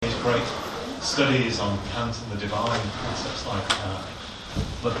great studies on Kant and the divine, concepts like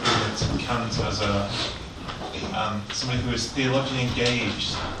looking at Kant as somebody who is theologically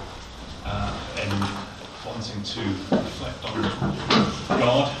engaged in wanting to reflect on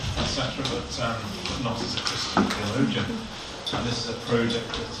God, etc., but not as a Christian theologian. And this is a project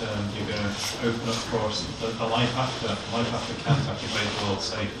that you're going to open up for us, the life after Kant, after you've made the world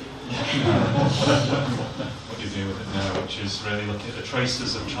safe. What you do with it now, which is really looking at the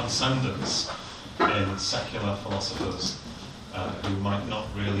traces of transcendence in secular philosophers who might not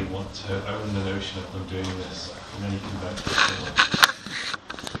really want to own the notion of them doing this in any conventional way.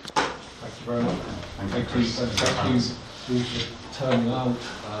 Thank you very much. Thank you for turning out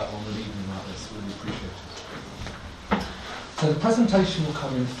on an evening like this. Really appreciate it. So the presentation will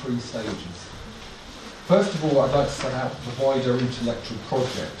come in 3 stages. First of all, I'd like to set out the wider intellectual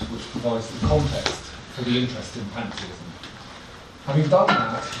project which provides the context for the interest in pantheism. Having done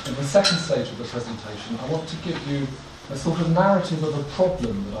that, in the second stage of the presentation, I want to give you a sort of narrative of a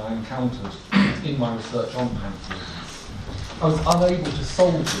problem that I encountered in my research on pantheism. I was unable to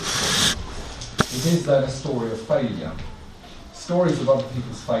solve this problem. It is then a story of failure. Stories of other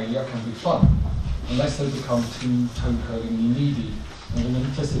people's failure can be fun, unless they become too toe-curlingly needy and an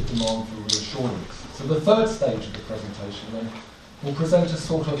implicit demand for reassurance. So the third stage of the presentation then will present a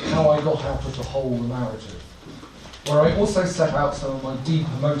sort of how I got out of the whole narrative, where I also set out some of my deeper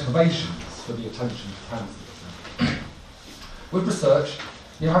motivations for the attention to pantheism. With research,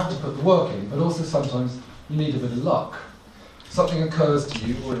 you have to put the work in, but also sometimes you need a bit of luck. Something occurs to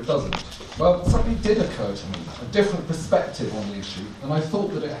you or it doesn't. Well, something did occur to me, a different perspective on the issue, and I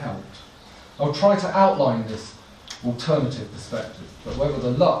thought that it helped. I'll try to outline this alternative perspective, but whether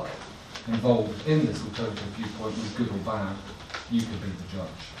the luck involved in this alternative viewpoint was good or bad, you could be the judge.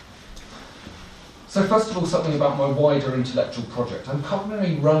 So first of all, something about my wider intellectual project. I'm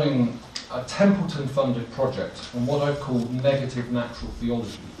currently running a Templeton-funded project on what I've called negative natural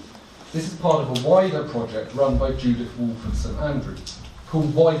theology. This is part of a wider project run by Judith Wolfe and St Andrews,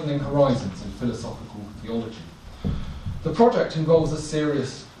 called Widening Horizons in Philosophical Theology. The project involves a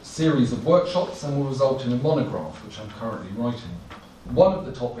series of workshops and will result in a monograph, which I'm currently writing. One of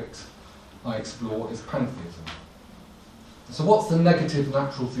the topics I explore is pantheism. So what's the negative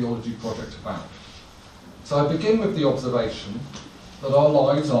natural theology project about? So I begin with the observation that our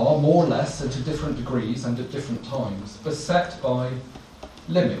lives are, more or less, and to different degrees and at different times, beset by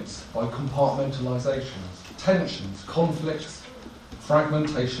limits, by compartmentalizations, tensions, conflicts,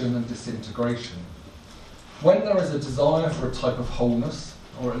 fragmentation and disintegration. When there is a desire for a type of wholeness,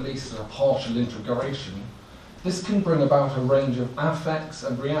 or at least a partial integration, this can bring about a range of affects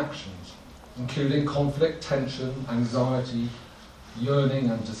and reactions, including conflict, tension, anxiety, yearning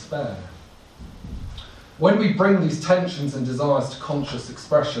and despair. When we bring these tensions and desires to conscious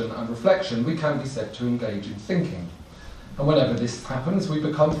expression and reflection, we can be said to engage in thinking. And whenever this happens, we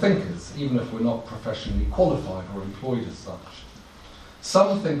become thinkers, even if we're not professionally qualified or employed as such.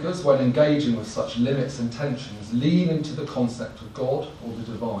 Some thinkers, when engaging with such limits and tensions, lean into the concept of God or the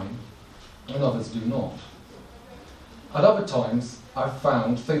divine, and others do not. At other times, I've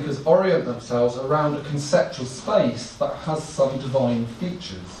found thinkers orient themselves around a conceptual space that has some divine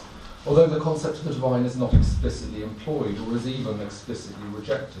features, although the concept of the divine is not explicitly employed or is even explicitly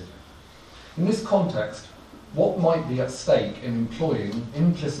rejected. In this context, what might be at stake in employing,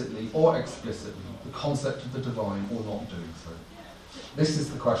 implicitly or explicitly, the concept of the divine or not doing so? This is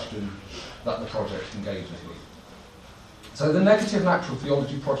the question that the project engages with. So the Negative Natural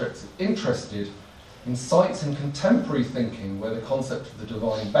Theology project is interested in sites in contemporary thinking where the concept of the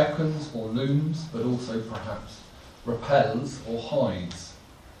divine beckons or looms, but also perhaps repels or hides.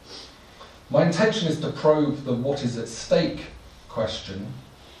 My intention is to probe the what is at stake question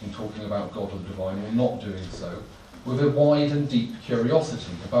in talking about God or the divine or not doing so, with a wide and deep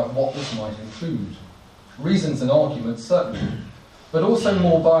curiosity about what this might include. Reasons and arguments, certainly, but also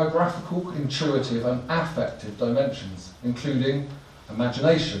more biographical, intuitive and affective dimensions, including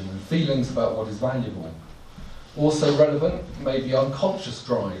imagination and feelings about what is valuable. Also relevant may be unconscious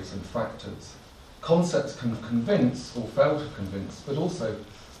drives and factors. Concepts can convince or fail to convince, but also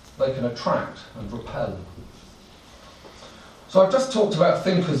they can attract and repel. So I've just talked about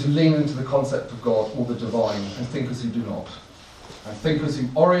thinkers who lean into the concept of God or the divine, and thinkers who do not. And thinkers who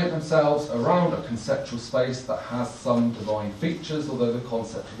orient themselves around a conceptual space that has some divine features, although the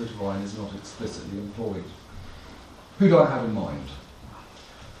concept of the divine is not explicitly employed. Who do I have in mind?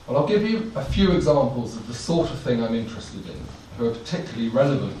 Well, I'll give you a few examples of the sort of thing I'm interested in, who are particularly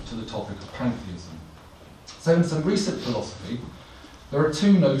relevant to the topic of pantheism. So in some recent philosophy, there are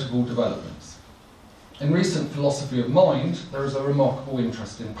two notable developments. In recent philosophy of mind, there is a remarkable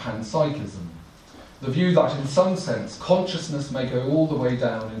interest in panpsychism, the view that in some sense consciousness may go all the way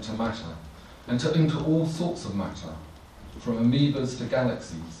down into matter, and into all sorts of matter, from amoebas to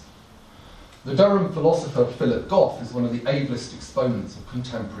galaxies. The Durham philosopher Philip Goff is one of the ablest exponents of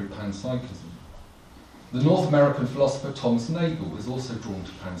contemporary panpsychism. The North American philosopher Thomas Nagel is also drawn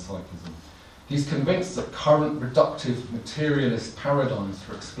to panpsychism. He's convinced that current reductive materialist paradigms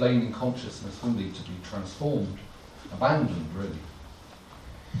for explaining consciousness will need to be transformed, abandoned really.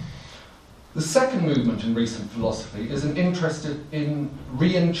 The second movement in recent philosophy is an interest in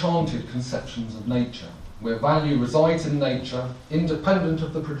re-enchanted conceptions of nature, where value resides in nature, independent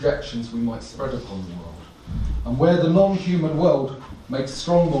of the projections we might spread upon the world, and where the non-human world makes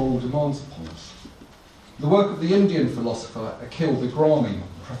strong moral demands upon us. The work of the Indian philosopher Akhil Bigrami,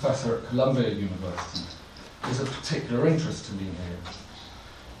 professor at Columbia University, is of particular interest to me here.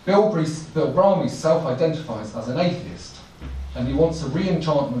 Bigrami self-identifies as an atheist, and he wants a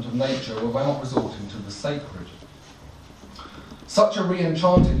re-enchantment of nature without resorting to the sacred. Such a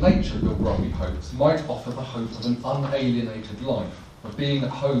re-enchanted nature, Bigrami hopes, might offer the hope of an unalienated life, of being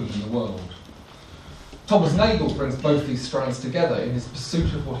at home in the world. Thomas Nagel brings both these strands together in his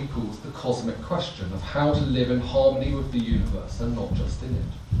pursuit of what he calls the cosmic question of how to live in harmony with the universe and not just in it.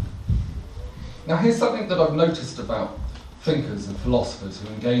 Now here's something that I've noticed about thinkers and philosophers who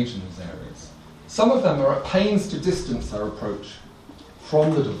engage in these areas. Some of them are at pains to distance their approach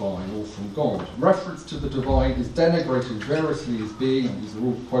from the divine or from God. Reference to the divine is denigrated variously as being, and these are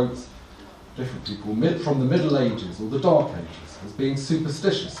all quotes, different people, from the Middle Ages or the Dark Ages, as being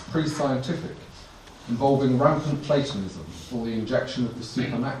superstitious, pre-scientific, involving rampant Platonism or the injection of the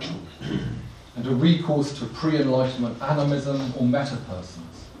supernatural, and a recourse to pre-Enlightenment animism or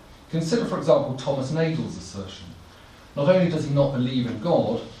meta-persons. Consider, for example, Thomas Nagel's assertion. Not only does he not believe in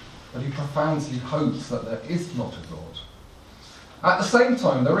God, but he profoundly hopes that there is not a God. At the same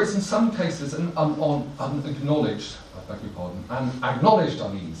time, there is in some cases an unacknowledged, an acknowledged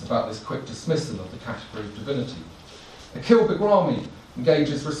unease about this quick dismissal of the category of divinity. Akhil Bigrami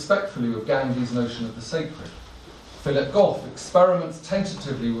engages respectfully with Gandhi's notion of the sacred. Philip Goff experiments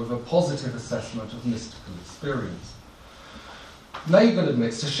tentatively with a positive assessment of mystical experience. Nagel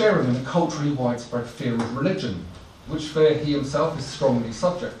admits to sharing in a culturally widespread fear of religion, which fear he himself is strongly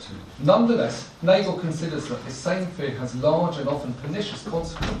subject to. Nonetheless, Nagel considers that this same fear has large and often pernicious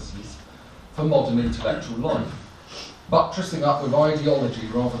consequences for modern intellectual life, buttressing up with ideology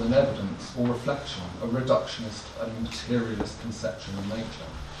rather than evidence or reflection, a reductionist and materialist conception of nature.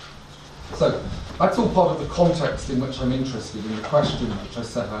 So, that's all part of the context in which I'm interested in the question which I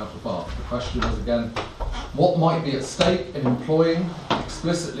set out above. The question is, again, what might be at stake in employing,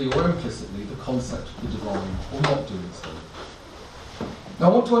 explicitly or implicitly, the concept of the divine, or not doing so? Now, I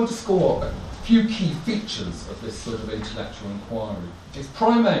want to underscore a few key features of this sort of intellectual inquiry. Its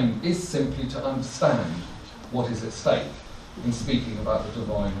prime aim is simply to understand what is at stake in speaking about the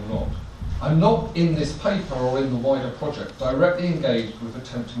divine or not. I'm not, in this paper or in the wider project, directly engaged with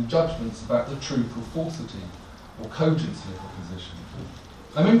attempting judgments about the truth or falsity or cogency of a position.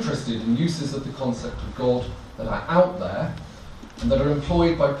 I'm interested in uses of the concept of God that are out there and that are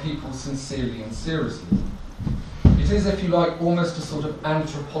employed by people sincerely and seriously. It is, if you like, almost a sort of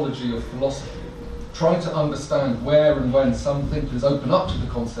anthropology of philosophy, trying to understand where and when some thinkers open up to the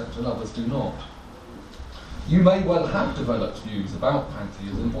concept and others do not. You may well have developed views about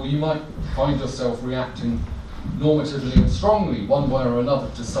pantheism, or you might find yourself reacting normatively and strongly, one way or another,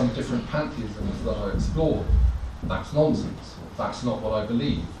 to some different pantheisms that I explore. That's nonsense, or that's not what I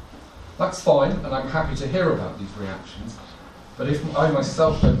believe. That's fine, and I'm happy to hear about these reactions, but if I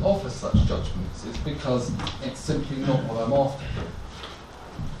myself don't offer such judgments, it's because it's simply not what I'm after.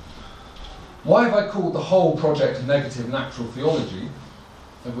 Why have I called the whole project negative natural theology,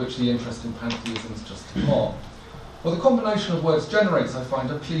 of which the interest in pantheism is just a part? Well, the combination of words generates, I find,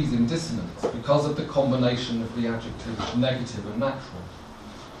 a pleasing dissonance because of the combination of the adjectives negative and natural.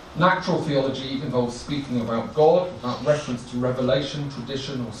 Natural theology involves speaking about God without reference to revelation,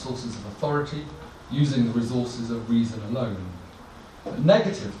 tradition, or sources of authority, using the resources of reason alone. But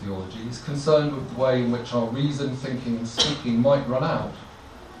negative theology is concerned with the way in which our reason, thinking, and speaking might run out,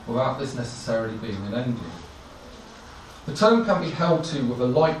 without this necessarily being an ending. The term can be held to with a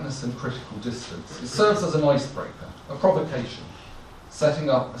lightness and critical distance. It serves as an icebreaker, a provocation, setting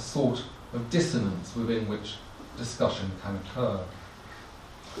up a sort of dissonance within which discussion can occur.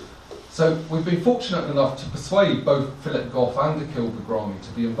 So we've been fortunate enough to persuade both Philip Goff and Akhil Bigrami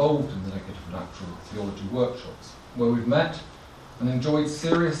to be involved in the negative natural theology workshops, where we've met and enjoyed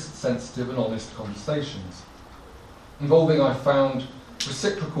serious, sensitive and honest conversations, involving, I found,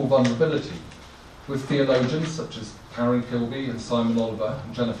 reciprocal vulnerability, with theologians such as Karen Kilby and Simon Oliver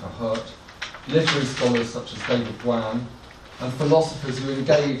and Jennifer Hurt, literary scholars such as David Dwan, and philosophers who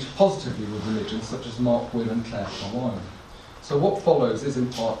engage positively with religion such as Mark Wynne and Claire Carwine. So what follows is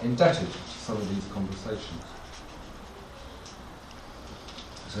in part indebted to some of these conversations.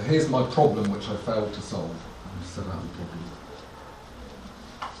 So here's my problem which I failed to solve. I'll set out the problem.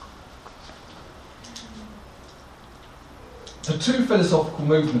 The two philosophical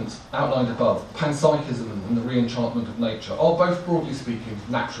movements outlined above, panpsychism and the re-enchantment of nature, are both, broadly speaking,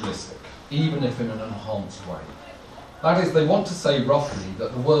 naturalistic, even if in an enhanced way. That is, they want to say roughly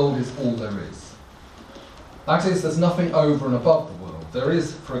that the world is all there is. That is, there's nothing over and above the world. There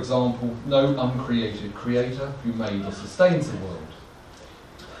is, for example, no uncreated creator who made or sustains the world.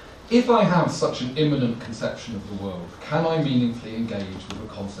 If I have such an immanent conception of the world, can I meaningfully engage with the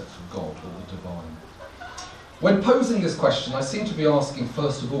concept of God or the divine? When posing this question, I seem to be asking,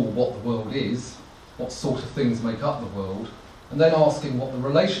 first of all, what the world is, what sort of things make up the world, and then asking what the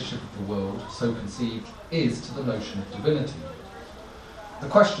relationship of the world, so conceived, is to the notion of divinity. The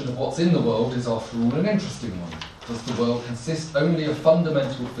question of what's in the world is, after all, an interesting one. Does the world consist only of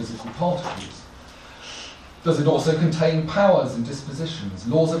fundamental physical particles? Does it also contain powers and dispositions,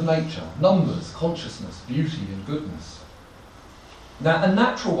 laws of nature, numbers, consciousness, beauty and goodness? Now, a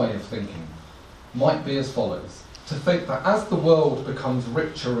natural way of thinking might be as follows: to think that as the world becomes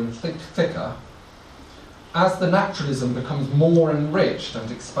richer and thicker, as the naturalism becomes more enriched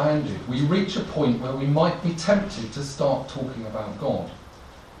and expanded, we reach a point where we might be tempted to start talking about God,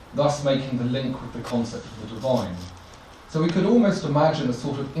 thus making the link with the concept of the divine. So we could almost imagine a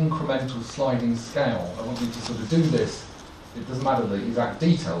sort of incremental sliding scale. I want you to sort of do this. It doesn't matter the exact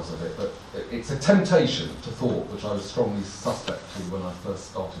details of it, but it's a temptation to thought, which I was strongly suspect to when I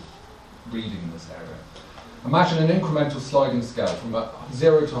first started reading this area. Imagine an incremental sliding scale from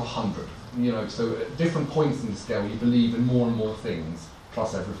 0 to 100. So at different points in the scale you believe in more and more things,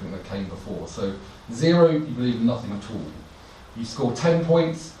 plus everything that came before. So 0, you believe in nothing at all. You score 10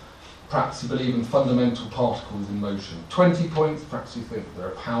 points, perhaps you believe in fundamental particles in motion. 20 points, perhaps you think there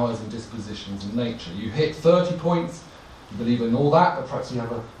are powers and dispositions in nature. You hit 30 points, you believe in all that, but perhaps you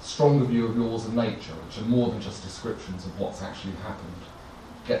have a stronger view of laws of nature, which are more than just descriptions of what's actually happened.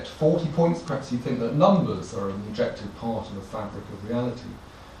 Get to 40 points, perhaps you think that numbers are an objective part of the fabric of reality.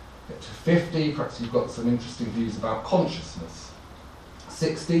 Get to 50, perhaps you've got some interesting views about consciousness.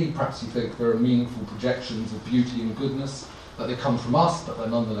 60, perhaps you think there are meaningful projections of beauty and goodness, that they come from us, but they're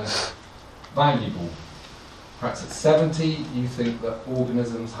nonetheless valuable. Perhaps at 70, you think that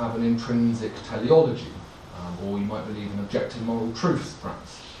organisms have an intrinsic teleology, or you might believe in objective moral truths,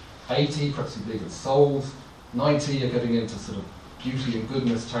 perhaps. 80, perhaps you believe in souls. 90, you're getting into sort of beauty and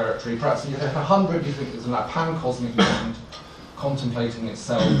goodness territory. Perhaps you hit 100, you think there's a pan-cosmic mind contemplating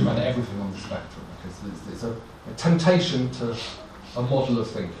itself and everything on the spectrum, because it's a temptation to a model of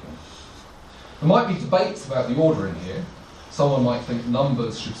thinking. There might be debates about the ordering here. Someone might think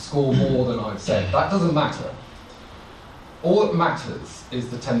numbers should score more than I've said. That doesn't matter. All that matters is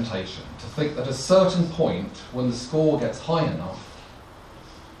the temptation to think that at a certain point, when the score gets high enough,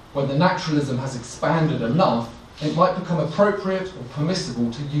 when the naturalism has expanded enough, it might become appropriate or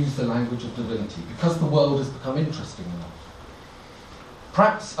permissible to use the language of divinity, because the world has become interesting enough.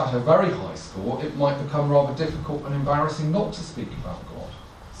 Perhaps at a very high score, it might become rather difficult and embarrassing not to speak about God,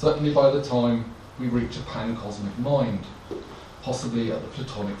 certainly by the time we reach a pan-cosmic mind, possibly at the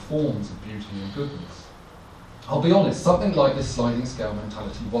Platonic forms of beauty and goodness. I'll be honest, something like this sliding scale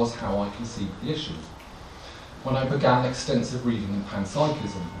mentality was how I conceived the issue when I began extensive reading in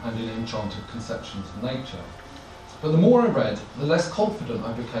panpsychism and in enchanted conceptions of nature. But the more I read, the less confident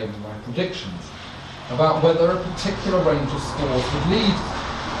I became in my predictions about whether a particular range of scores would lead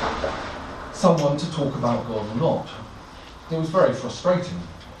someone to talk about God or not. It was very frustrating.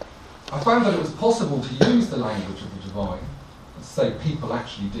 I found that it was possible to use the language of the divine, as say people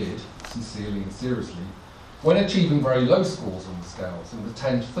actually did, sincerely and seriously, when achieving very low scores on the scales in the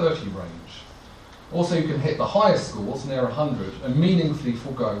 10 to 30 range. Also, you can hit the highest scores, near 100, and meaningfully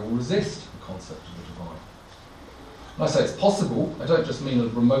forego or resist the concept of the divine. When I say it's possible, I don't just mean a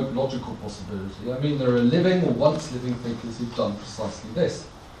remote logical possibility. I mean there are living or once living thinkers who've done precisely this.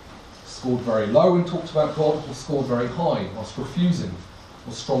 Scored very low and talked about God, or scored very high whilst refusing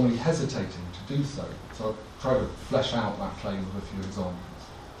or strongly hesitating to do so. So I'll try to flesh out that claim with a few examples.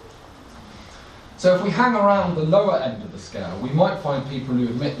 So if we hang around the lower end of the scale, we might find people who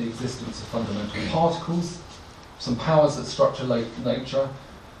admit the existence of fundamental particles, some powers that structure nature,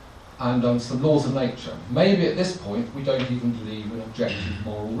 and some laws of nature. Maybe at this point we don't even believe in objective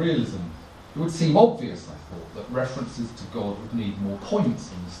moral realism. It would seem obvious, I thought, that references to God would need more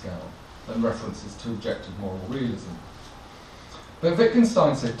points on the scale. than references to objective moral realism. But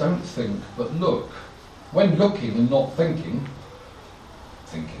Wittgenstein said, don't think, but look. When looking and not thinking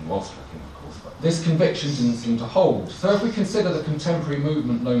whilst looking, of course, but this conviction didn't seem to hold. So if we consider the contemporary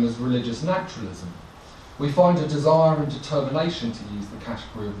movement known as religious naturalism, we find a desire and determination to use the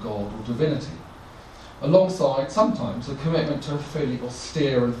category of God or divinity, alongside sometimes a commitment to a fairly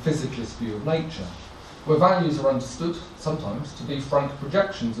austere and physicalist view of nature, where values are understood, sometimes, to be frank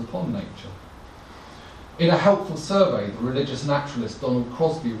projections upon nature. In a helpful survey, the religious naturalist Donald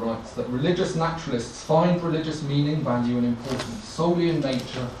Crosby writes that religious naturalists find religious meaning, value and importance solely in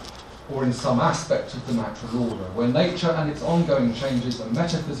nature or in some aspect of the natural order, where nature and its ongoing changes are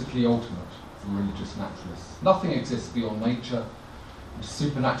metaphysically ultimate for religious naturalists. Nothing exists beyond nature, and the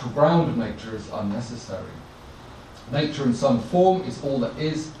supernatural ground of nature is unnecessary. Nature in some form is all that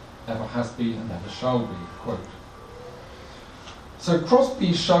is, ever has been and never shall be, quote. So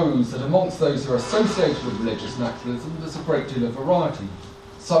Crosby shows that amongst those who are associated with religious naturalism, there's a great deal of variety.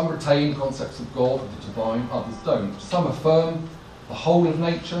 Some retain concepts of God or the divine, others don't. Some affirm the whole of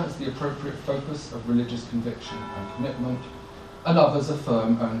nature as the appropriate focus of religious conviction and commitment, and others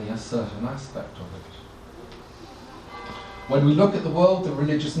affirm only a certain aspect of it. When we look at the world, the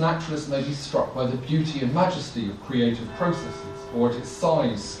religious naturalist may be struck by the beauty and majesty of creative processes, or at its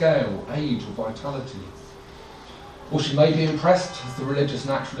size, scale, age, or vitality. Or she may be impressed, as the religious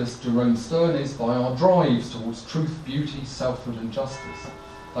naturalist Jerome Stern is, by our drives towards truth, beauty, selfhood and justice.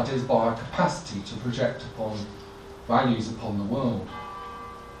 That is, by our capacity to project upon values upon the world.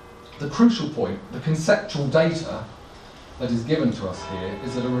 The crucial point, the conceptual data that is given to us here,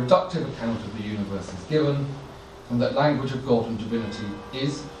 is that a reductive account of the universe is given, and that language of God and divinity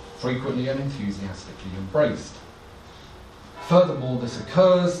is frequently and enthusiastically embraced. Furthermore, this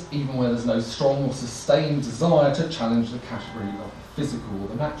occurs even where there's no strong or sustained desire to challenge the category of the physical or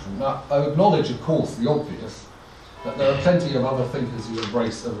the natural. Now, I acknowledge, of course, the obvious, that there are plenty of other thinkers who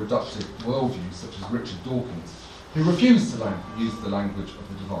embrace a reductive worldview, such as Richard Dawkins, who refuse to use the language of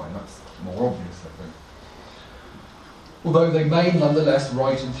the divine. That's more obvious, I think. Although they may nonetheless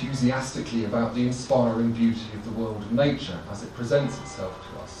write enthusiastically about the inspiring beauty of the world of nature as it presents itself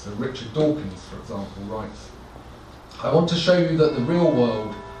to us. So Richard Dawkins, for example, writes, I want to show you that the real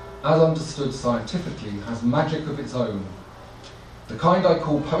world, as understood scientifically, has magic of its own. The kind I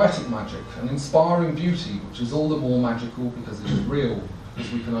call poetic magic, an inspiring beauty which is all the more magical because it is real,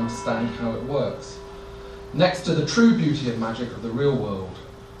 because we can understand how it works. Next to the true beauty and magic of the real world,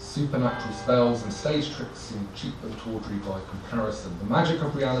 supernatural spells and stage tricks seem cheap and tawdry by comparison. The magic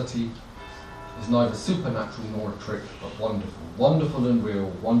of reality is neither supernatural nor a trick, but wonderful. Wonderful and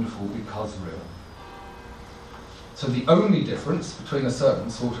real, wonderful because real. So the only difference between a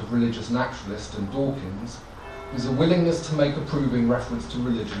certain sort of religious naturalist and Dawkins is a willingness to make approving reference to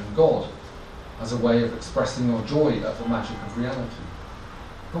religion and God as a way of expressing our joy at the magic of reality.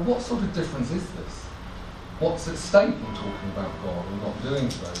 But what sort of difference is this? What's at stake in talking about God or not doing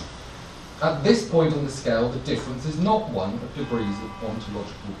so? At this point on the scale, the difference is not one of degrees of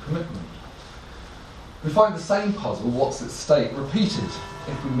ontological commitment. We find the same puzzle, what's at stake, repeated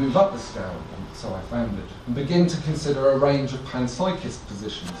if we move up the scale, and so I found it, and begin to consider a range of panpsychist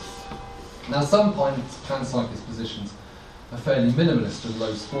positions. Now, some panpsychist positions are fairly minimalist and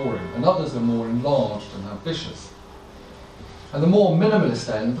low scoring, and others are more enlarged and ambitious. At the more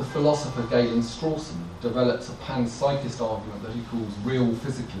minimalist end, the philosopher Galen Strawson develops a panpsychist argument that he calls real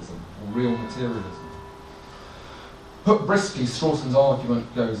physicalism, or real materialism. Put briskly, Strawson's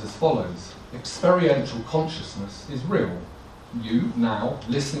argument goes as follows. Experiential consciousness is real. You, now,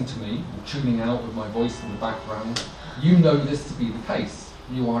 listening to me, or tuning out with my voice in the background, you know this to be the case.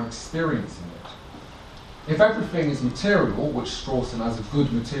 You are experiencing it. If everything is material, which Strawson as a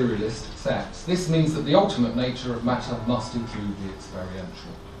good materialist accepts, this means that the ultimate nature of matter must include the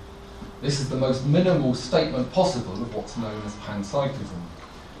experiential. This is the most minimal statement possible of what's known as panpsychism,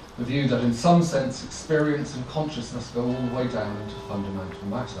 the view that in some sense experience and consciousness go all the way down into fundamental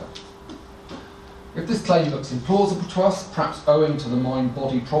matter. If this claim looks implausible to us, perhaps owing to the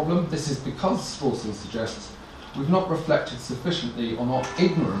mind-body problem, this is because, Strawson suggests, we've not reflected sufficiently on our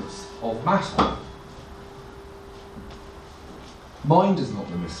ignorance of matter. Mind is not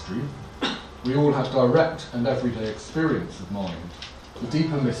the mystery. We all have direct and everyday experience of mind. The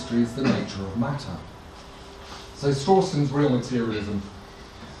deeper mystery is the nature of matter. So Strawson's real materialism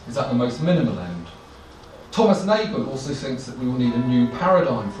is at the most minimal end. Thomas Nagel also thinks that we will need a new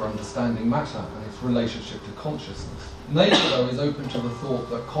paradigm for understanding matter and its relationship to consciousness. Nagel, though, is open to the thought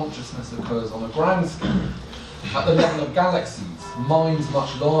that consciousness occurs on a grand scale, at the level of galaxies, minds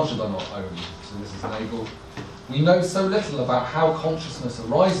much larger than our own. So this is Nagel. We know so little about how consciousness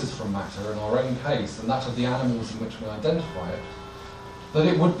arises from matter in our own case and that of the animals in which we identify it, that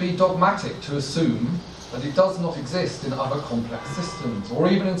it would be dogmatic to assume that it does not exist in other complex systems, or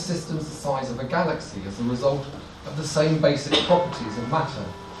even in systems the size of a galaxy, as a result of the same basic properties of matter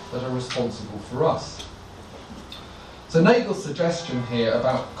that are responsible for us. So Nagel's suggestion here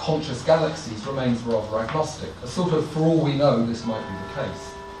about conscious galaxies remains rather agnostic, a sort of, for all we know, this might be the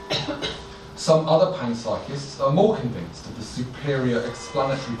case. Some other panpsychists are more convinced of the superior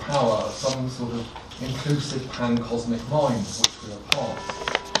explanatory power of some sort of inclusive pan-cosmic mind of which we are part.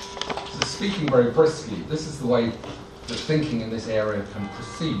 So speaking very briskly, this is the way that thinking in this area can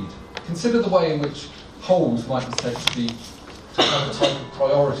proceed. Consider the way in which wholes might be said to have a type of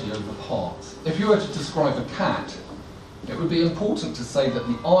priority over parts. If you were to describe a cat, it would be important to say that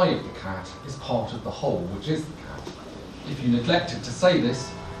the eye of the cat is part of the whole, which is the cat. If you neglected to say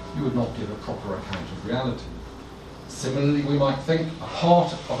this, you would not give a proper account of reality. Similarly, we might think a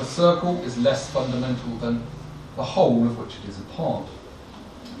part of a circle is less fundamental than the whole of which it is a part.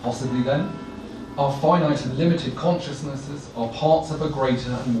 Possibly then, our finite and limited consciousnesses are parts of a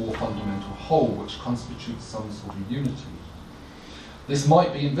greater and more fundamental whole which constitutes some sort of unity. This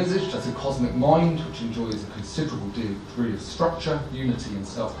might be envisaged as a cosmic mind which enjoys a considerable degree of structure, unity and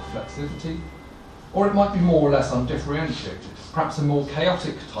self-reflexivity, or it might be more or less undifferentiated, perhaps a more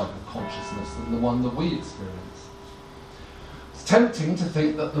chaotic type of consciousness than the one that we experience. It's tempting to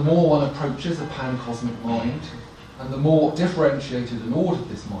think that the more one approaches a pan-cosmic mind, and the more differentiated and ordered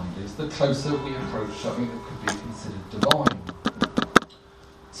this mind is, the closer we approach something that could be considered divine.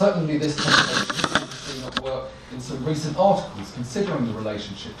 Certainly this concept has been seen at work in some recent articles considering the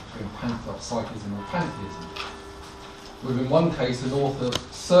relationship between panpsychism and pantheism, with in one case an author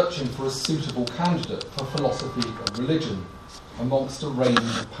searching for a suitable candidate for philosophy and religion amongst a range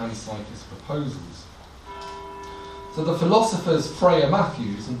of panpsychist proposals. So the philosophers Freya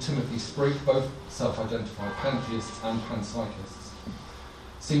Matthews and Timothy Sprigg, both self-identified pantheists and panpsychists,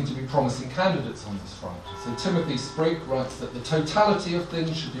 seem to be promising candidates on this front. So Timothy Sprigg writes that the totality of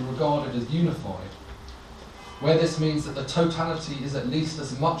things should be regarded as unified, where this means that the totality is at least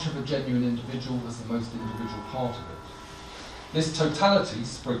as much of a genuine individual as the most individual part of it. This totality,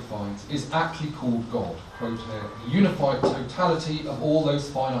 Sprigg finds, is aptly called God, quote here, the unified totality of all those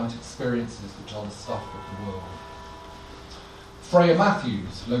finite experiences which are the stuff of the world. Freya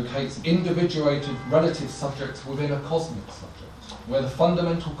Matthews locates individuated relative subjects within a cosmic subject, where the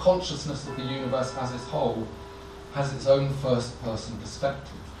fundamental consciousness of the universe as its whole has its own first-person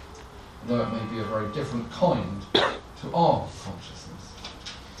perspective, though it may be a very different kind to our consciousness.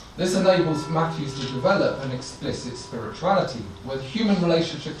 This enables Matthews to develop an explicit spirituality, where the human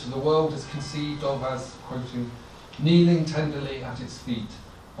relationship to the world is conceived of as, quoting, kneeling tenderly at its feet,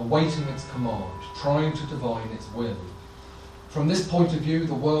 awaiting its command, trying to divine its will. From this point of view,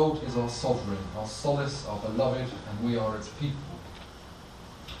 the world is our sovereign, our solace, our beloved, and we are its people.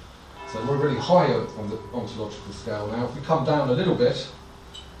 So we're really high on the ontological scale now. If we come down a little bit,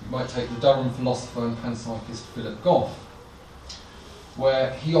 you might take the Durham philosopher and panpsychist Philip Goff,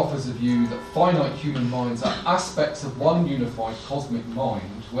 where he offers a view that finite human minds are aspects of one unified cosmic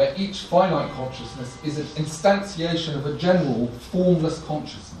mind, where each finite consciousness is an instantiation of a general formless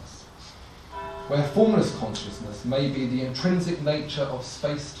consciousness, where formless consciousness may be the intrinsic nature of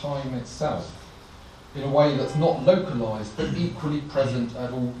space-time itself, in a way that's not localized but equally present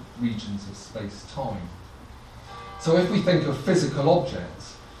at all regions of space-time. So if we think of physical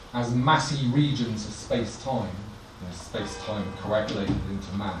objects as massy regions of space-time, space-time coagulated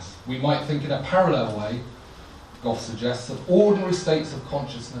into mass, we might think in a parallel way, Goff suggests, of ordinary states of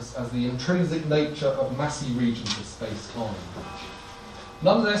consciousness as the intrinsic nature of massy regions of space-time.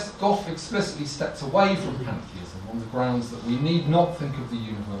 Nonetheless, Goff explicitly steps away from pantheism on the grounds that we need not think of the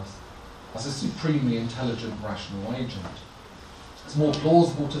universe as a supremely intelligent, rational agent. It's more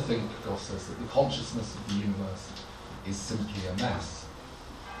plausible to think, Goff says, that the consciousness of the universe is simply a mess.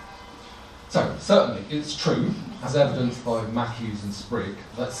 So, certainly, it's true, as evidenced by Matthews and Sprigg,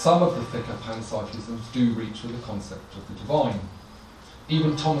 that some of the thicker panpsychisms do reach with the concept of the divine.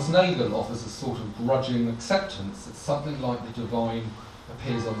 Even Thomas Nagel offers a sort of grudging acceptance that something like the divine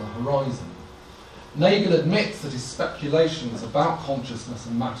appears on the horizon. Nagel admits that his speculations about consciousness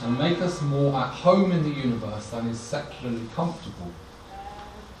and matter make us more at home in the universe than is secularly comfortable,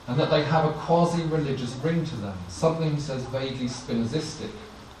 and that they have a quasi-religious ring to them, something, he says, vaguely Spinozistic,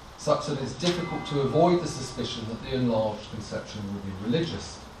 such that it's difficult to avoid the suspicion that the enlarged conception will be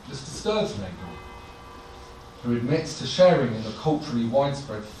religious. This disturbs Nagel, who admits to sharing in the culturally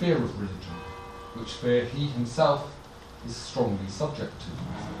widespread fear of religion, which fear he himself is strongly subject to.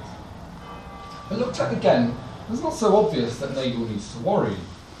 But looked at again it's not so obvious that Nagel needs to worry.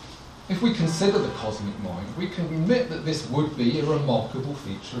 If we consider the cosmic mind, we can admit that this would be a remarkable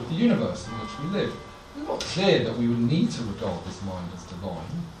feature of the universe in which we live. It's not clear that we would need to regard this mind as divine.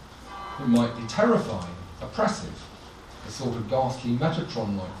 It might be terrifying, oppressive, a sort of ghastly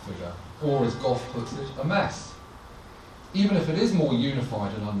Metatron-like figure, or, as Goff puts it, a mess. Even if it is more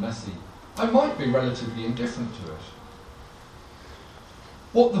unified and unmessy, I might be relatively indifferent to it.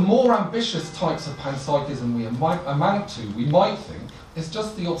 What the more ambitious types of panpsychism we amount to, we might think, is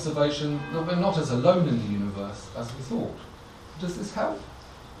just the observation that we're not as alone in the universe as we thought. Does this help?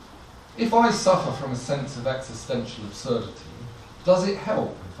 If I suffer from a sense of existential absurdity, does it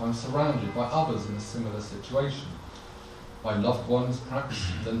help if I'm surrounded by others in a similar situation? My loved ones,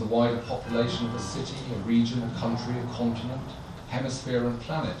 perhaps, then the wider population of a city, a region, a country, a continent, hemisphere and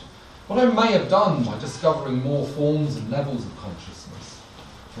planet. What I may have done by discovering more forms and levels of consciousness,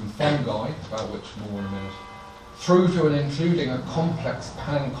 from fungi, about which more in a minute, through to and including a complex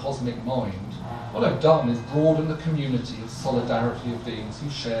pan-cosmic mind, what I've done is broaden the community of solidarity of beings who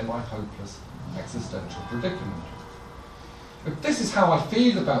share my hopeless existential predicament. If this is how I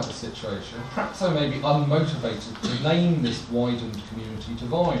feel about the situation, perhaps I may be unmotivated to name this widened community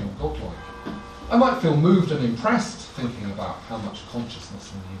divine or godlike. I might feel moved and impressed thinking about how much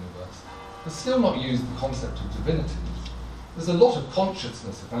consciousness in the universe, but still not use the concept of divinity. There's a lot of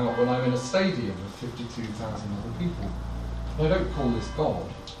consciousness about when I'm in a stadium of 52,000 other people, but I don't call this God.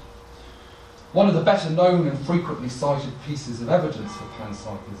 One of the better known and frequently cited pieces of evidence for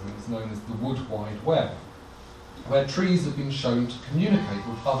panpsychism is known as the Wood Wide Web, where trees have been shown to communicate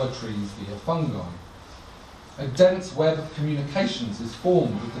with other trees via fungi. A dense web of communications is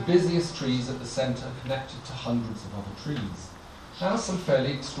formed with the busiest trees at the centre connected to hundreds of other trees. Now some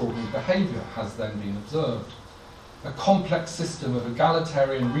fairly extraordinary behaviour has then been observed. A complex system of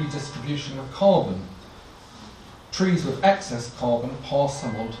egalitarian redistribution of carbon. Trees with excess carbon pass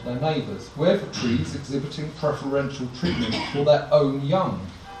some on to their neighbours, with trees exhibiting preferential treatment for their own young.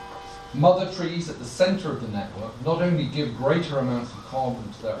 Mother trees at the centre of the network not only give greater amounts of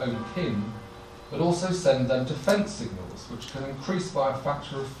carbon to their own kin, but also send them defence signals, which can increase by a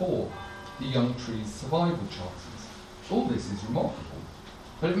factor of 4 the young tree's survival chances. All this is remarkable,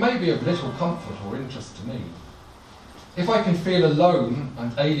 but it may be of little comfort or interest to me. If I can feel alone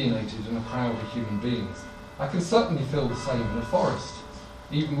and alienated in a crowd of human beings, I can certainly feel the same in a forest,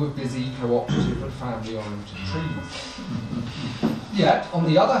 even with busy, cooperative and family-oriented trees. Yet, on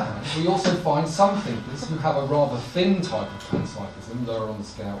the other hand, we also find some thinkers who have a rather thin type of panpsychism, lower on the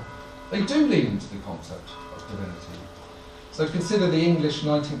scale. They do lean into the concept of divinity. So consider the English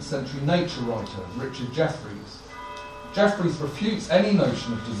 19th century nature writer, Richard Jefferies. Jefferies refutes any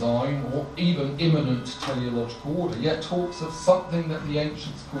notion of design or even immanent teleological order, yet talks of something that the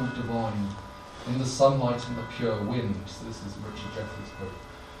ancients called divine, in the sunlight and the pure wind. So this is Richard Jefferies' quote.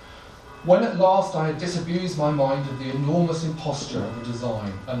 When at last I had disabused my mind of the enormous imposture of a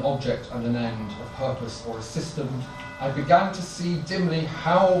design, an object and an end, a purpose or a system, I began to see dimly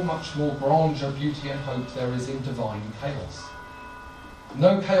how much more grandeur, beauty and hope there is in divine chaos.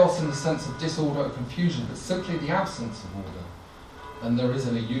 No chaos in the sense of disorder or confusion, but simply the absence of order. And there is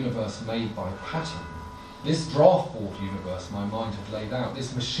in a universe made by pattern. This draft-board universe my mind had laid out,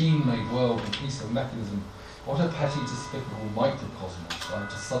 this machine-made world and piece of mechanism, what a petty, despicable microcosmos I have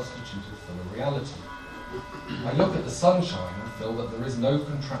to substitute it for the reality. I look at the sunshine and feel that there is no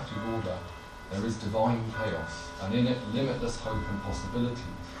contracted order, there is divine chaos, and in it limitless hope and possibilities.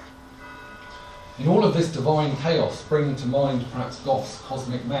 In all of this divine chaos, bringing to mind perhaps Goff's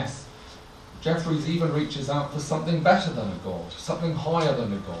cosmic mess, Jefferies even reaches out for something better than a god, something higher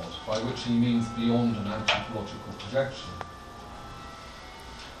than a god, by which he means beyond an anthropological projection.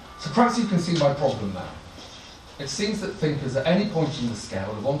 So perhaps you can see my problem now. It seems that thinkers at any point in the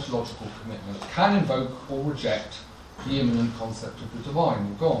scale of ontological commitment can invoke or reject the immanent concept of the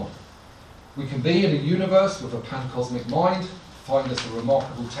divine or God. We can be in a universe with a pan-cosmic mind, find this a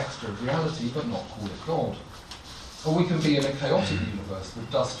remarkable texture of reality, but not call it God. Or we can be in a chaotic universe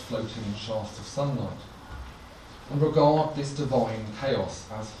with dust floating in shafts of sunlight, and regard this divine chaos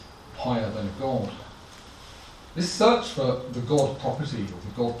as higher than a God. This search for the God property, or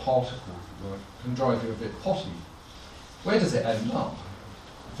the God particle, if you like, can drive you a bit potty. Where does it end up?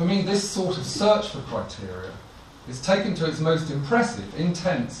 For me, this sort of search for criteria is taken to its most impressive,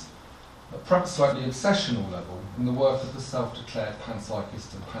 intense, but perhaps slightly obsessional level in the work of the self-declared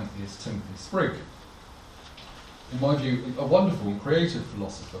panpsychist and pantheist Timothy Sprigg. In my view, a wonderful and creative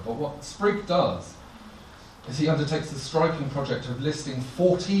philosopher, but what Sprigg does is he undertakes the striking project of listing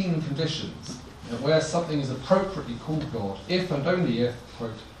 14 conditions where something is appropriately called God, if and only if,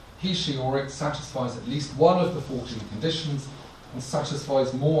 quote, he, she or it satisfies at least one of the 14 conditions and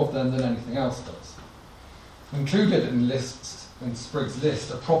satisfies more of them than anything else does. Included in Spriggs'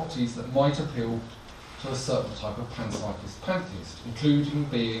 list are properties that might appeal to a certain type of panpsychist pantheist, including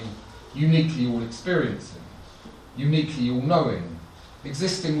being uniquely all-experiencing, uniquely all-knowing,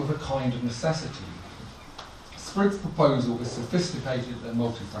 existing with a kind of necessity. Spriggs' proposal is sophisticated and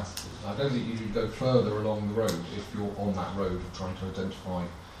multifaceted. I don't think you should go further along the road if you're on that road of trying to identify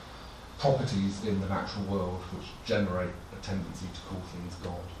properties in the natural world which generate a tendency to call things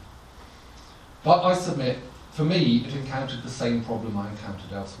God. But I submit, for me, it encountered the same problem I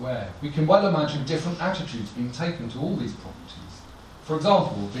encountered elsewhere. We can well imagine different attitudes being taken to all these properties. For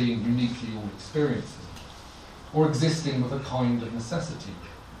example, being uniquely all-experiencing, or existing with a kind of necessity.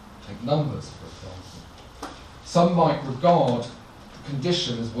 Take numbers, for example. Some might regard the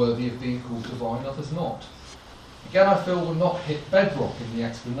condition as worthy of being called divine, others not. Again, I feel we're not hit bedrock in the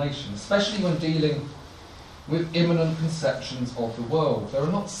explanation, especially when dealing with immanent conceptions of the world. There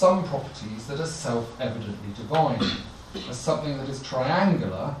are not some properties that are self-evidently divine. As something that is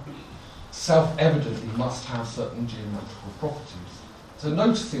triangular, self-evidently must have certain geometrical properties. So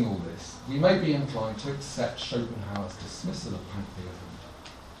noticing all this, we may be inclined to accept Schopenhauer's dismissal of pantheism.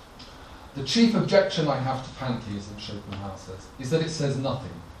 The chief objection I have to pantheism, Schopenhauer says, is that it says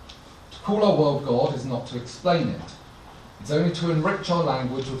nothing. To call our world God is not to explain it. It's only to enrich our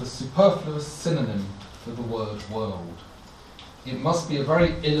language with a superfluous synonym for the word world. It must be a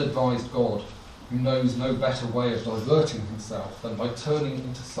very ill-advised God who knows no better way of diverting himself than by turning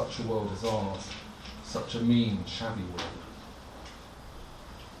into such a world as ours, such a mean, shabby world.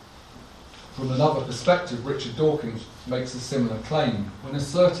 From another perspective, Richard Dawkins makes a similar claim when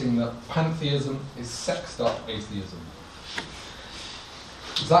asserting that pantheism is sexed up atheism.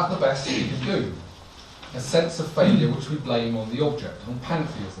 Is that the best we can do? A sense of failure which we blame on the object, on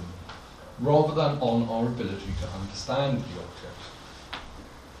pantheism, rather than on our ability to understand the object.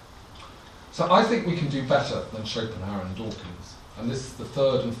 So I think we can do better than Schopenhauer and Dawkins, and this is the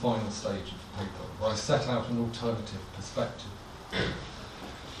third and final stage of the paper, where I set out an alternative perspective.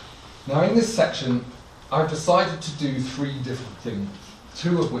 Now in this section, I've decided to do three different things,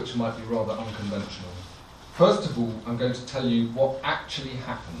 two of which might be rather unconventional. First of all, I'm going to tell you what actually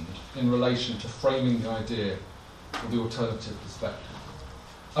happened in relation to framing the idea of the alternative perspective.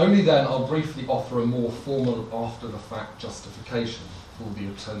 Only then I'll briefly offer a more formal after-the-fact justification for the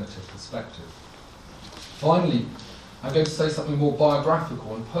alternative perspective. Finally, I'm going to say something more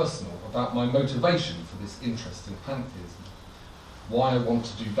biographical and personal about my motivation for this interest in pantheism, why I want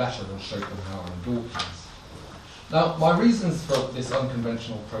to do better than Schopenhauer and Dawkins. Now, my reasons for this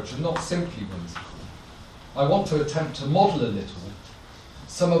unconventional approach are not simply whimsical. I want to attempt to model a little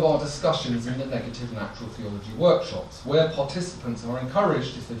some of our discussions in the negative natural theology workshops, where participants are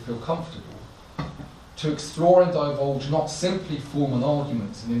encouraged, if they feel comfortable, to explore and divulge not simply formal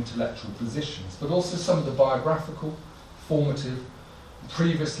arguments and intellectual positions, but also some of the biographical, formative,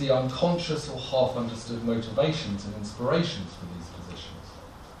 previously unconscious or half-understood motivations and inspirations for these positions.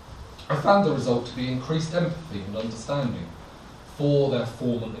 I found the result to be increased empathy and understanding for their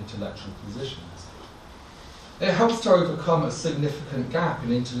formal intellectual positions. It helps to overcome a significant gap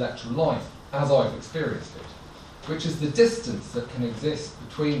in intellectual life, as I've experienced it, which is the distance that can exist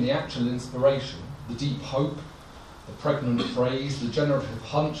between the actual inspiration, the deep hope, the pregnant phrase, the generative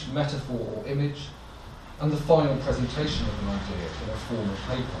hunch, metaphor or image, and the final presentation of an idea in a formal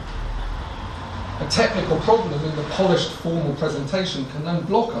paper. A technical problem in the polished formal presentation can then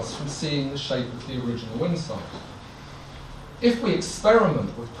block us from seeing the shape of the original insight. If we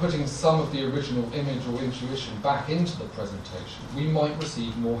experiment with putting some of the original image or intuition back into the presentation, we might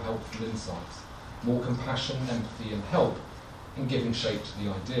receive more helpful insights, more compassion, empathy and help in giving shape to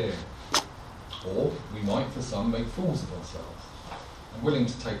the idea. Or we might, for some, make fools of ourselves. I'm willing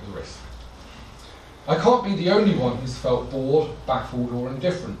to take the risk. I can't be the only one who's felt bored, baffled or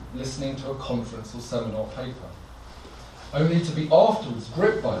indifferent listening to a conference or seminar paper, only to be afterwards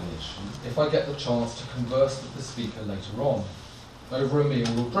gripped by the issue if I get the chance to converse with the speaker later on, over a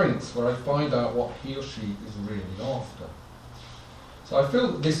meal or drinks, where I find out what he or she is really after. So I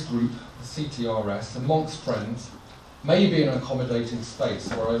feel that this group, the CTRS, amongst friends, may be an accommodating space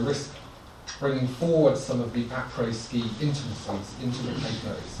where I risk bringing forward some of the après-ski intimacies into the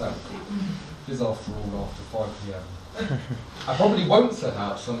paper itself. It is, after all, after 5 p.m. I probably won't set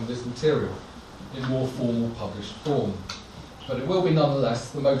out some of this material in more formal published form, but it will be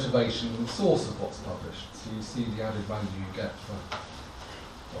nonetheless the motivation and source of what's published, so you see the added value you get for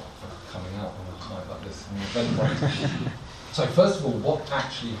coming out on a night like this in the event. So first of all, what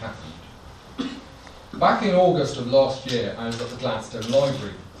actually happened? Back in August of last year, I was at the Gladstone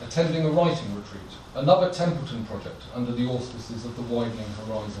Library attending a writing retreat, another Templeton project under the auspices of the Widening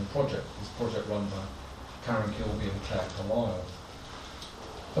Horizon Project, this project run by Karen Kilby and Claire Carlisle.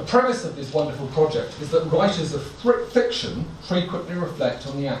 The premise of this wonderful project is that writers of fiction frequently reflect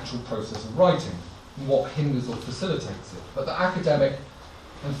on the actual process of writing and what hinders or facilitates it, but that academic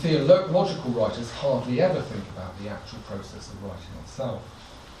and theological writers hardly ever think about the actual process of writing itself.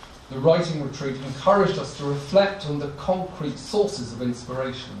 The writing retreat encouraged us to reflect on the concrete sources of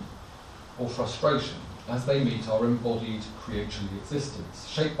inspiration or frustration as they meet our embodied creaturely existence,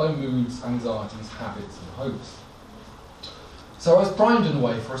 shaped by moods, anxieties, habits and hopes. So I was primed in a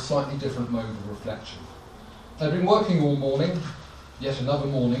way for a slightly different mode of reflection. I'd been working all morning, yet another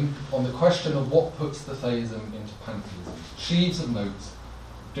morning, on the question of what puts the theism into pantheism. Sheaves of notes,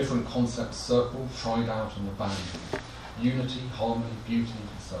 different concepts circled, tried out and abandoned. Unity, harmony, beauty,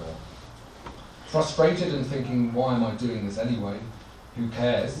 and so on. Frustrated and thinking, why am I doing this anyway? Who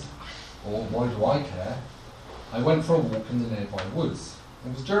cares? Or why do I care? I went for a walk in the nearby woods.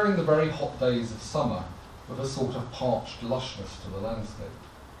 It was during the very hot days of summer, with a sort of parched lushness to the landscape.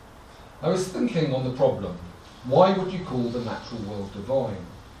 I was thinking on the problem, why would you call the natural world divine?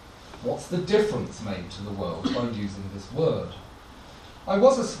 What's the difference made to the world by using this word? I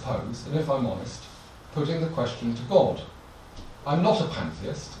was, I suppose, and if I'm honest, putting the question to God. I'm not a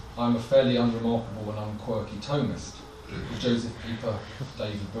pantheist, I'm a fairly unremarkable and unquirky Thomist, the Joseph Pieper,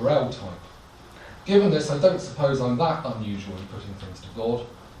 David Burrell type. Given this, I don't suppose I'm that unusual in putting things to God,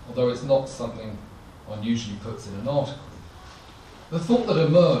 although it's not something one usually puts in an article. The thought that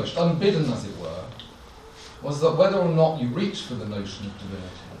emerged, unbidden as it were, was that whether or not you reach for the notion of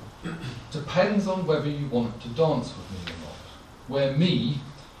divinity depends on whether you want to dance with me or not, where me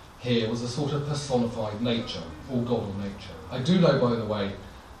here was a sort of personified nature, or God or nature. I do know, by the way,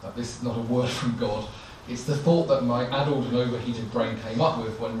 that this is not a word from God. It's the thought that my addled and overheated brain came up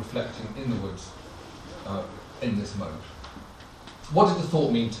with when reflecting in the woods in this mode. What did the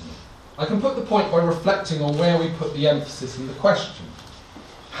thought mean to me? I can put the point by reflecting on where we put the emphasis in the question.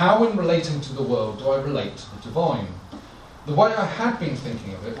 How, in relating to the world, do I relate to the divine? The way I had been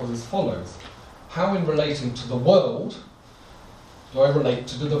thinking of it was as follows. How, in relating to the world, do I relate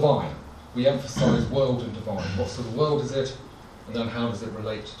to the divine? We emphasise world and divine. What sort of world is it? And then how does it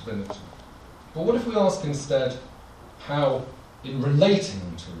relate to divinity? But what if we ask instead, how, in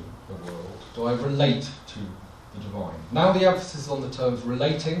relating to the world, do I relate to the divine? Now the emphasis is on the terms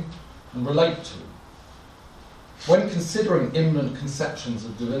relating and relate to. When considering immanent conceptions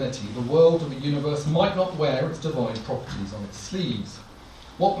of divinity, the world and the universe might not wear its divine properties on its sleeves.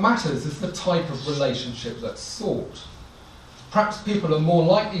 What matters is the type of relationship that's sought. Perhaps people are more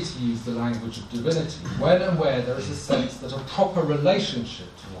likely to use the language of divinity when and where there is a sense that a proper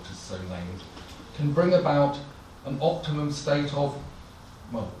relationship to what is so named can bring about an optimum state of,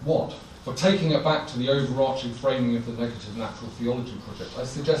 well, what? For taking it back to the overarching framing of the negative natural theology project, I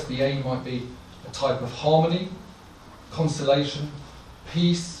suggest the aim might be a type of harmony, consolation,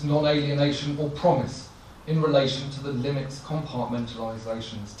 peace, non-alienation, or promise in relation to the limits,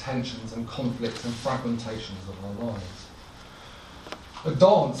 compartmentalisations, tensions and conflicts and fragmentations of our lives. A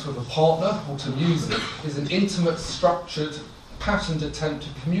dance with a partner or to music is an intimate, structured, patterned attempt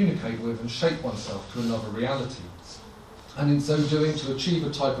to communicate with and shape oneself to another reality, and in so doing to achieve a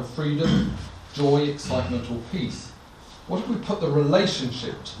type of freedom, joy, excitement or peace. What if we put the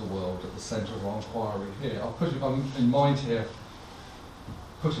relationship to the world at the centre of our inquiry here? I'll put in mind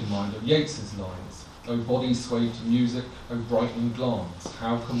of Yeats's lines, "O body swayed to music, O brightening glance,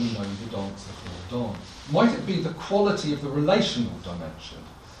 how can we know the dancer from the dance?" Might it be the quality of the relational dimension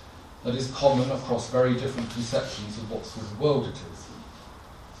that is common across very different conceptions of what sort of world it is?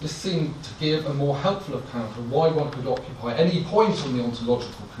 This seemed to give a more helpful account of why one could occupy any point on the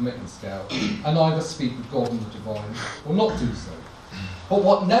ontological commitment scale and either speak of God and the divine or not do so. But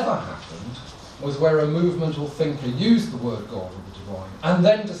what never happened was where a movement or thinker used the word God or the divine and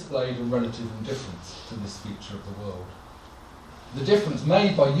then displayed a relative indifference to this feature of the world. The difference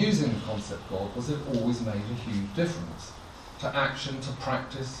made by using the concept God was it always made a huge difference to action, to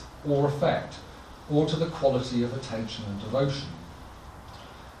practice or effect, or to the quality of attention and devotion.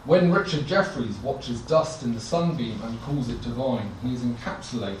 When Richard Jefferies watches dust in the sunbeam and calls it divine, he is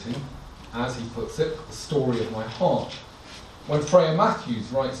encapsulating, as he puts it, the story of my heart. When Freya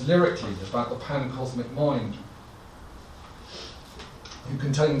Matthews writes lyrically about the pan-cosmic mind, who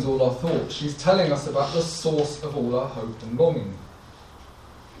contains all our thoughts, she's telling us about the source of all our hope and longing.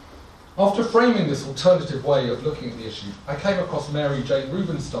 After framing this alternative way of looking at the issue, I came across Mary Jane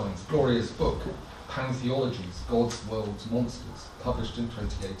Rubenstein's glorious book, Pantheologies, Gods, Worlds, Monsters, published in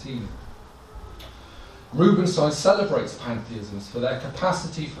 2018. Rubinstein celebrates pantheisms for their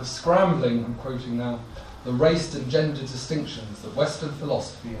capacity for scrambling, I'm quoting now, the race and gender distinctions that Western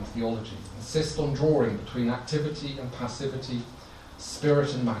philosophy and theology insist on drawing between activity and passivity,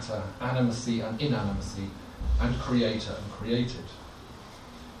 spirit and matter, animacy and inanimacy, and creator and created.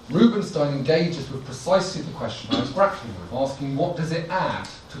 Rubinstein engages with precisely the question I was grappling with, asking what does it add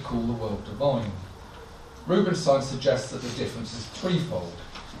to call the world divine? Rubinstein suggests that the difference is threefold: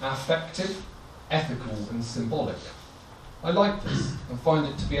 affective, ethical, and symbolic. I like this and find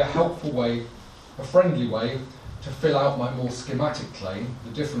it to be a helpful way, a friendly way, to fill out my more schematic claim.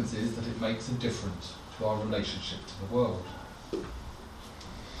 The difference is that it makes a difference to our relationship to the world.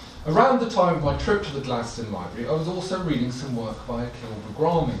 Around the time of my trip to the Gladstone Library, I was also reading some work by Akhil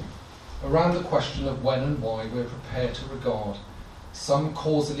Bagrami around the question of when and why we're prepared to regard some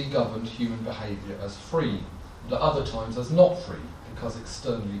causally governed human behaviour as free, and at other times as not free, because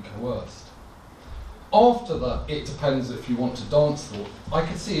externally coerced. After that, it depends if you want to dance thought, I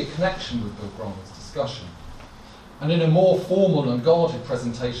could see a connection with Bagrami's discussion. And in a more formal and guarded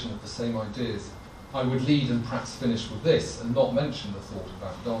presentation of the same ideas, I would lead and perhaps finish with this and not mention the thought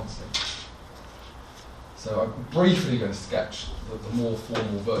about dancing. So I'm briefly going to sketch the more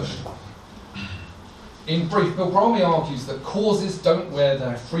formal version. In brief, Bagrami argues that causes don't wear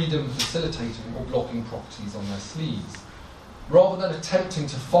their freedom facilitating or blocking properties on their sleeves. Rather than attempting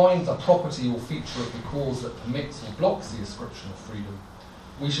to find the property or feature of the cause that permits or blocks the ascription of freedom,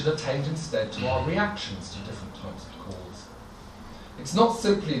 we should attend instead to our reactions to different types of cause. It's not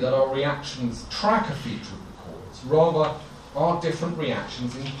simply that our reactions track a feature of the cause, rather our different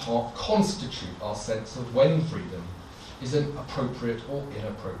reactions in part constitute our sense of when freedom is an appropriate or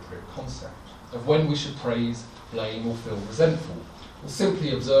inappropriate concept, of when we should praise, blame or feel resentful, or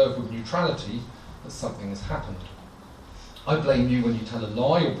simply observe with neutrality that something has happened. I blame you when you tell a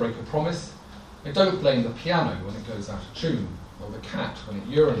lie or break a promise. I don't blame the piano when it goes out of tune, or the cat when it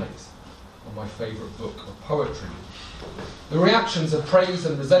urinates, or my favourite book of poetry. The reactions of praise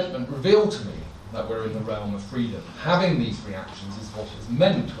and resentment reveal to me that we're in the realm of freedom. Having these reactions is what is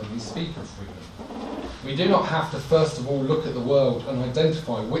meant when we speak of freedom. We do not have to first of all look at the world and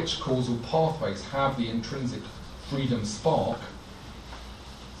identify which causal pathways have the intrinsic freedom spark.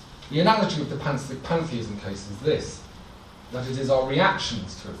 The analogy with the pantheism case is this, that it is our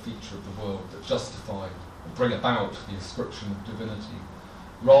reactions to a feature of the world that justify and bring about the ascription of divinity,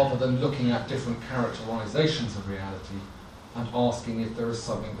 rather than looking at different characterizations of reality and asking if there is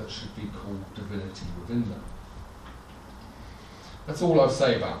something that should be called divinity within them. That's all I'll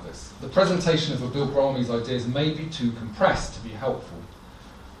say about this. The presentation of Bagrami's ideas may be too compressed to be helpful,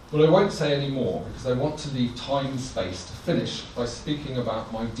 but I won't say any more because I want to leave time and space to finish by speaking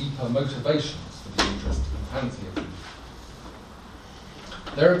about my deeper motivations for the interest in pantheism.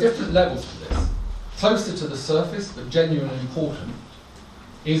 There are different levels to this. Closer to the surface, but genuine and important,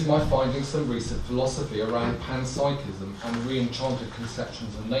 is my finding some recent philosophy around panpsychism and re-enchanted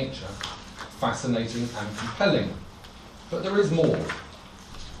conceptions of nature fascinating and compelling. But there is more.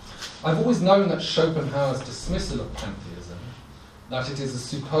 I've always known that Schopenhauer's dismissal of pantheism, that it is a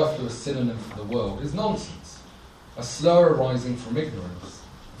superfluous synonym for the world, is nonsense, a slur arising from ignorance.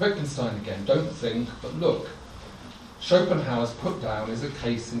 Wittgenstein again, don't think, but look. Schopenhauer's put down is a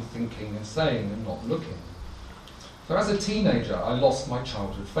case in thinking and saying and not looking. So as a teenager, I lost my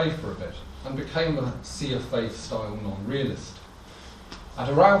childhood faith for a bit and became a sea of faith style non-realist. At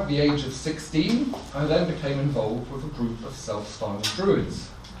around the age of 16, I then became involved with a group of self-styled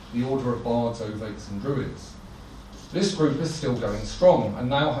druids, the Order of Bards, Ovates and Druids. This group is still going strong and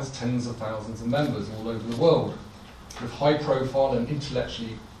now has tens of thousands of members all over the world, with high-profile and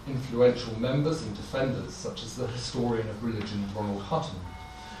intellectually influential members and defenders, such as the historian of religion Ronald Hutton.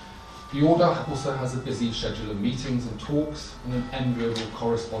 The Order also has a busy schedule of meetings and talks and an enviable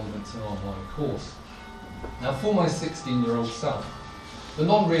correspondence and online course. Now, for my 16-year-old self, the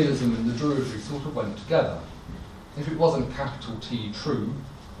non-realism and the Druidry sort of went together. If it wasn't capital T true,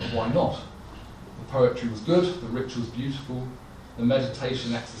 then why not? The poetry was good, the rituals beautiful, the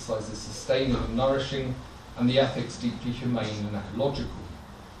meditation exercises sustaining and nourishing, and the ethics deeply humane and ecological,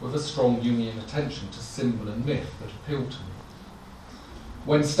 with a strong Jungian attention to symbol and myth that appealed to me.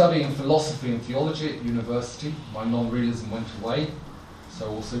 When studying philosophy and theology at university, my non-realism went away, so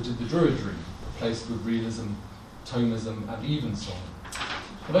also did the Druidry, replaced with realism, Thomism and evensong.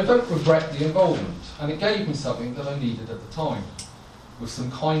 But I don't regret the involvement, and it gave me something that I needed at the time, with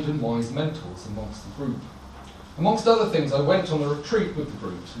some kind and wise mentors amongst the group. Amongst other things, I went on a retreat with the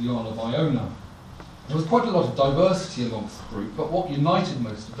group to the Isle of Iona. There was quite a lot of diversity amongst the group, but what united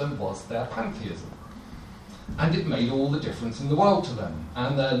most of them was their pantheism. And it made all the difference in the world to them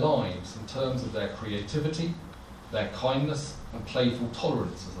and their lives in terms of their creativity, their kindness and playful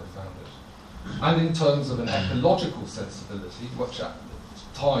tolerance, as I found it, and in terms of an ecological sensibility, which at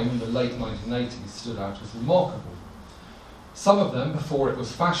the time, in the late 1980s, stood out as remarkable. Some of them, before it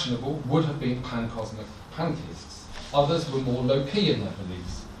was fashionable, would have been pan-cosmic pantheists. Others were more low-key in their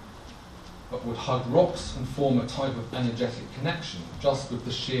beliefs, but would hug rocks and form a type of energetic connection, just with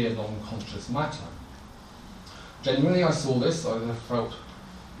the sheer non-conscious matter. Genuinely, I saw this, I felt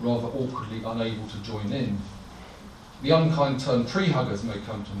rather awkwardly unable to join in. The unkind term tree huggers may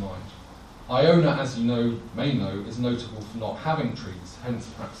come to mind. Iona, as you may know, is notable for not having trees, hence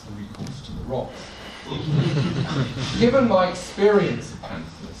perhaps the recourse to the rocks. Given my experience of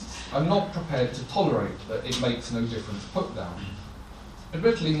pantheists, I'm not prepared to tolerate that it makes no difference put down.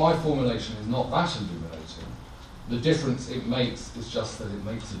 Admittedly, my formulation is not that illuminating. The difference it makes is just that it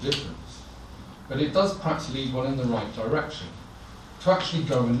makes a difference. But it does perhaps lead one in the right direction, to actually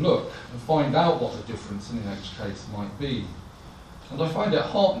go and look and find out what the difference in each case might be. And I find it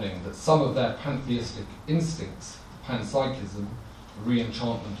heartening that some of their pantheistic instincts, panpsychism, the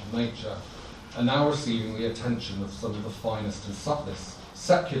re-enchantment of nature, are now receiving the attention of some of the finest and subtlest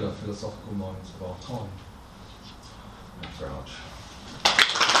secular philosophical minds of our time.